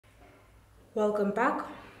Welcome back,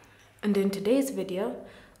 and in today's video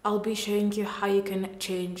I'll be showing you how you can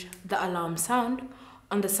change the alarm sound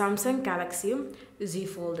on the Samsung Galaxy Z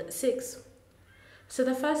Fold 6. So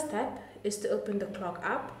the first step is to open the clock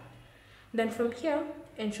app. Then from here,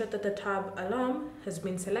 ensure that the tab alarm has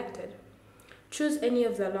been selected. Choose any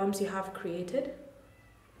of the alarms you have created,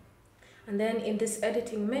 and then in this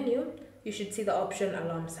editing menu you should see the option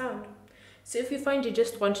alarm sound. So if you find you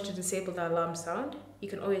just want to disable the alarm sound, you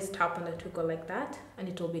can always tap on the toggle like that and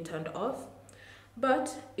it will be turned off.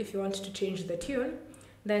 But if you want to change the tune,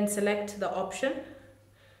 then select the option.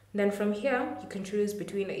 Then from here, you can choose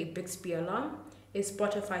between a Bixby alarm, a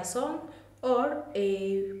Spotify song, or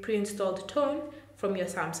a pre-installed tone from your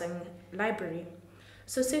Samsung library.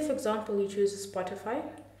 So say for example, you choose Spotify,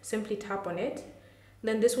 simply tap on it.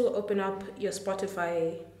 Then this will open up your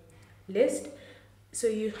Spotify list. So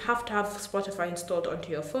you have to have Spotify installed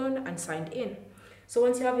onto your phone and signed in. So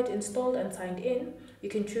once you have it installed and signed in, you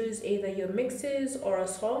can choose either your mixes or a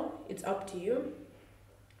song. It's up to you.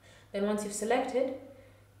 Then once you've selected,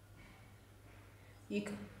 you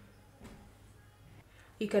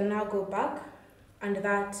can now go back, and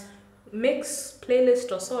that mix, playlist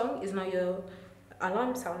or song is now your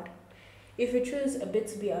alarm sound. If you choose a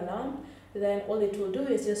Bixby alarm, then all it will do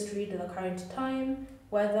is just read the current time,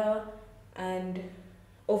 weather, and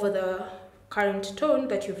over the current tone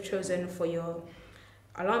that you've chosen for your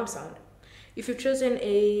alarm sound. If you've chosen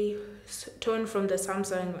a tone from the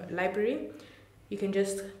Samsung library, you can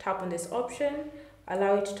just tap on this option,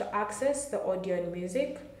 allow it to access the audio and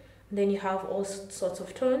music. Then you have all sorts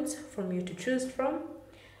of tones from you to choose from,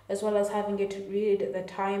 as well as having it read the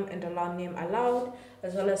time and alarm name aloud,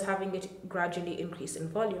 as well as having it gradually increase in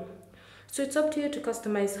volume. So it's up to you to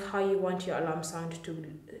customize how you want your alarm sound to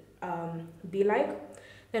be like.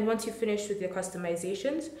 Then once you've finished with your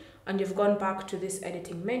customizations and you've gone back to this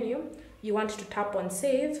editing menu, you want to tap on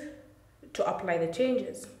save to apply the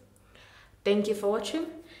changes. Thank you for watching.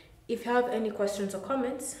 If you have any questions or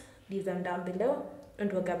comments, leave them down below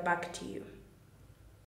and we'll get back to you.